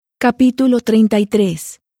Capítulo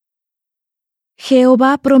 33.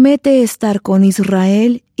 Jehová promete estar con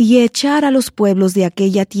Israel y echar a los pueblos de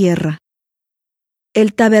aquella tierra.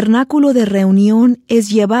 El tabernáculo de reunión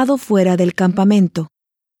es llevado fuera del campamento.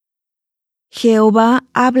 Jehová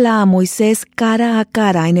habla a Moisés cara a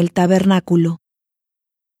cara en el tabernáculo.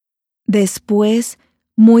 Después,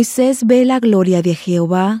 Moisés ve la gloria de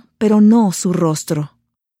Jehová, pero no su rostro.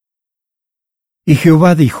 Y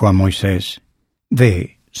Jehová dijo a Moisés: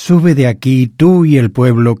 Ve, sube de aquí tú y el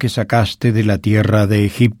pueblo que sacaste de la tierra de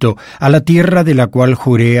Egipto, a la tierra de la cual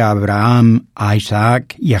juré a Abraham, a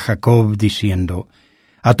Isaac y a Jacob, diciendo: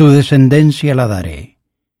 A tu descendencia la daré.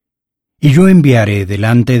 Y yo enviaré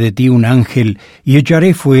delante de ti un ángel, y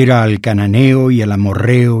echaré fuera al cananeo, y al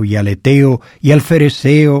amorreo, y al eteo, y al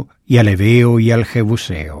fereceo, y al heveo, y al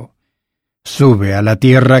jebuseo. Sube a la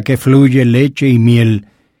tierra que fluye leche y miel,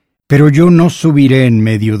 pero yo no subiré en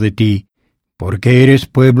medio de ti, porque eres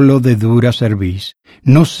pueblo de dura cerviz,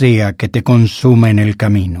 no sea que te consuma en el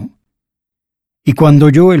camino. Y cuando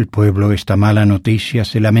oyó el pueblo esta mala noticia,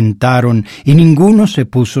 se lamentaron, y ninguno se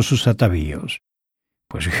puso sus atavíos.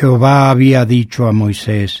 Pues Jehová había dicho a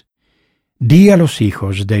Moisés: Di a los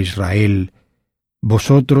hijos de Israel: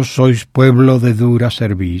 Vosotros sois pueblo de dura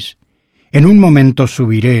cerviz. En un momento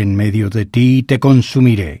subiré en medio de ti y te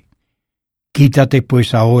consumiré. Quítate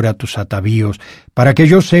pues ahora tus atavíos, para que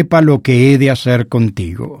yo sepa lo que he de hacer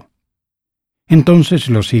contigo. Entonces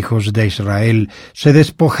los hijos de Israel se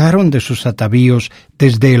despojaron de sus atavíos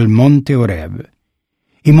desde el monte Horeb.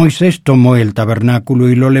 Y Moisés tomó el tabernáculo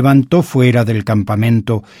y lo levantó fuera del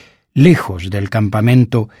campamento, lejos del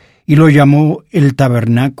campamento, y lo llamó el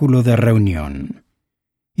tabernáculo de reunión.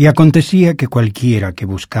 Y acontecía que cualquiera que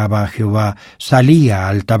buscaba a Jehová salía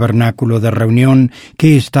al tabernáculo de reunión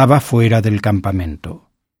que estaba fuera del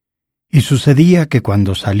campamento. Y sucedía que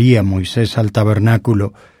cuando salía Moisés al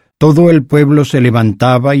tabernáculo, todo el pueblo se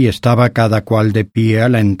levantaba y estaba cada cual de pie a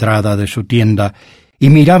la entrada de su tienda, y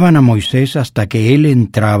miraban a Moisés hasta que él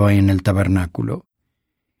entraba en el tabernáculo.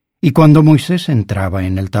 Y cuando Moisés entraba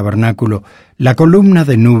en el tabernáculo, la columna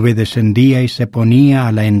de nube descendía y se ponía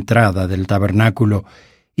a la entrada del tabernáculo,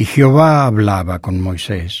 y Jehová hablaba con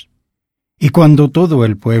Moisés. Y cuando todo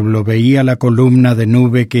el pueblo veía la columna de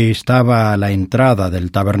nube que estaba a la entrada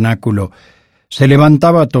del tabernáculo, se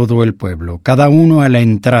levantaba todo el pueblo, cada uno a la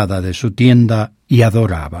entrada de su tienda, y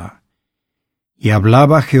adoraba. Y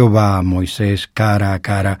hablaba Jehová a Moisés cara a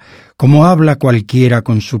cara, como habla cualquiera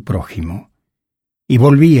con su prójimo. Y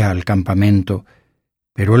volvía al campamento,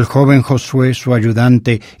 pero el joven Josué, su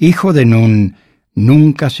ayudante, hijo de Nun,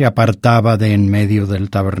 nunca se apartaba de en medio del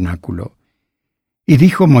tabernáculo. Y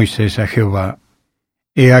dijo Moisés a Jehová: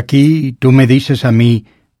 He aquí, tú me dices a mí: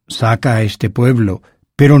 Saca a este pueblo,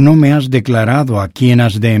 pero no me has declarado a quién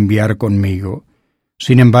has de enviar conmigo.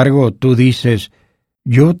 Sin embargo, tú dices: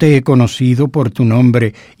 Yo te he conocido por tu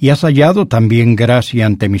nombre, y has hallado también gracia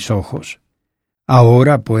ante mis ojos.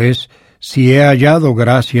 Ahora, pues, si he hallado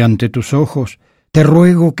gracia ante tus ojos, te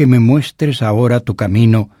ruego que me muestres ahora tu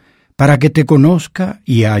camino, para que te conozca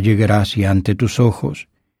y halle gracia ante tus ojos.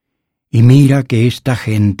 Y mira que esta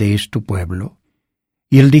gente es tu pueblo.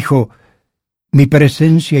 Y él dijo: Mi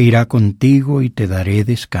presencia irá contigo y te daré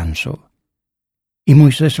descanso. Y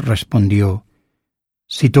Moisés respondió: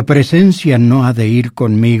 Si tu presencia no ha de ir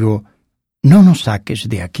conmigo, no nos saques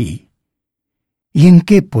de aquí. ¿Y en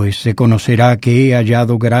qué, pues, se conocerá que he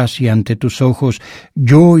hallado gracia ante tus ojos,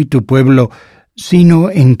 yo y tu pueblo, sino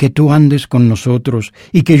en que tú andes con nosotros,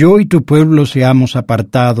 y que yo y tu pueblo seamos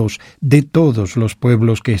apartados de todos los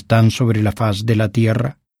pueblos que están sobre la faz de la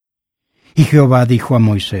tierra? Y Jehová dijo a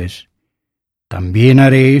Moisés: También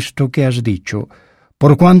haré esto que has dicho,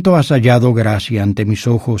 por cuanto has hallado gracia ante mis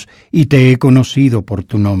ojos, y te he conocido por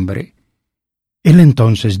tu nombre. Él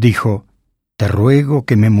entonces dijo: Te ruego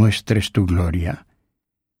que me muestres tu gloria.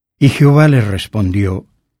 Y Jehová le respondió: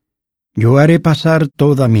 Yo haré pasar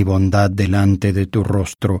toda mi bondad delante de tu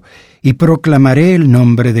rostro, y proclamaré el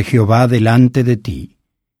nombre de Jehová delante de ti.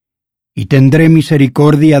 Y tendré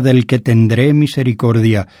misericordia del que tendré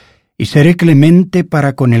misericordia, y seré clemente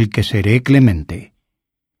para con el que seré clemente.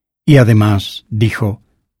 Y además dijo: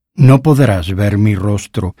 No podrás ver mi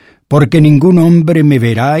rostro, porque ningún hombre me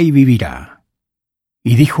verá y vivirá.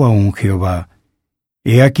 Y dijo aún Jehová: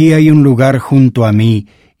 He aquí hay un lugar junto a mí,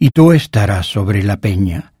 y tú estarás sobre la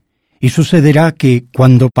peña. Y sucederá que,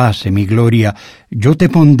 cuando pase mi gloria, yo te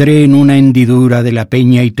pondré en una hendidura de la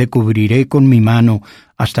peña y te cubriré con mi mano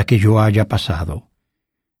hasta que yo haya pasado.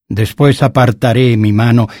 Después apartaré mi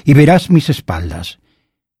mano y verás mis espaldas,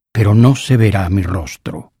 pero no se verá mi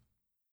rostro.